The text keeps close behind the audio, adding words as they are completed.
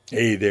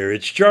Hey there,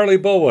 it's Charlie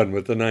Bowen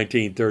with the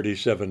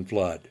 1937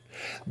 flood.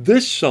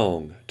 This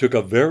song took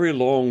a very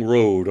long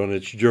road on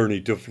its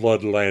journey to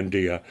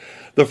Floodlandia.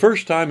 The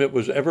first time it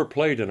was ever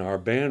played in our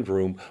band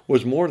room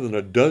was more than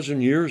a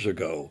dozen years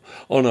ago,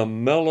 on a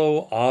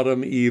mellow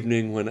autumn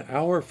evening when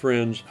our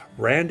friends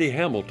Randy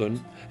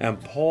Hamilton and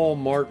Paul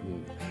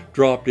Martin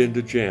dropped in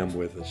to jam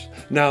with us.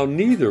 Now,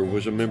 neither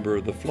was a member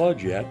of the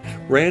Flood yet.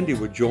 Randy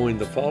would join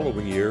the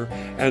following year,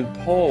 and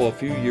Paul a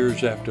few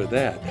years after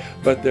that,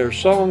 but their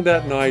song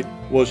that night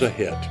was a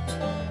hit.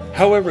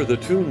 However, the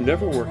tune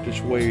never worked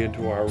its way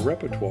into our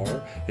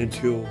repertoire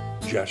until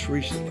just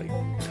recently.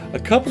 A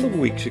couple of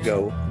weeks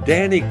ago,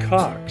 Danny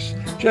Cox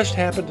just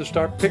happened to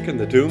start picking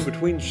the tune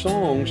between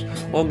songs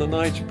on the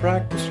night's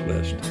practice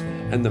list,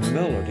 and the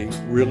melody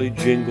really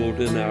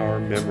jingled in our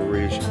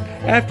memories.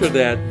 After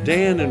that,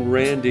 Dan and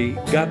Randy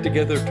got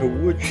together to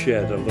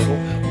woodshed a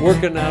little,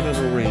 working out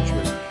an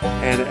arrangement,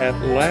 and at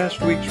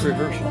last week's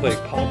rehearsal, they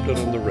popped it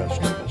on the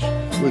rest of us.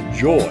 With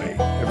joy,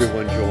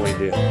 everyone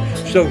joined in.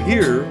 So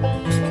here,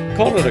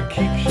 call it a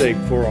keepsake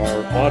for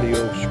our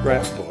audio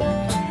scrapbook,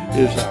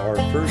 is our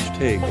first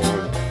take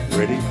on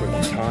Ready for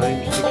the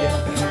Times to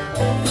Get Better.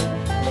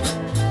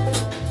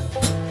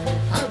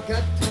 I've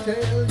got to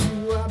tell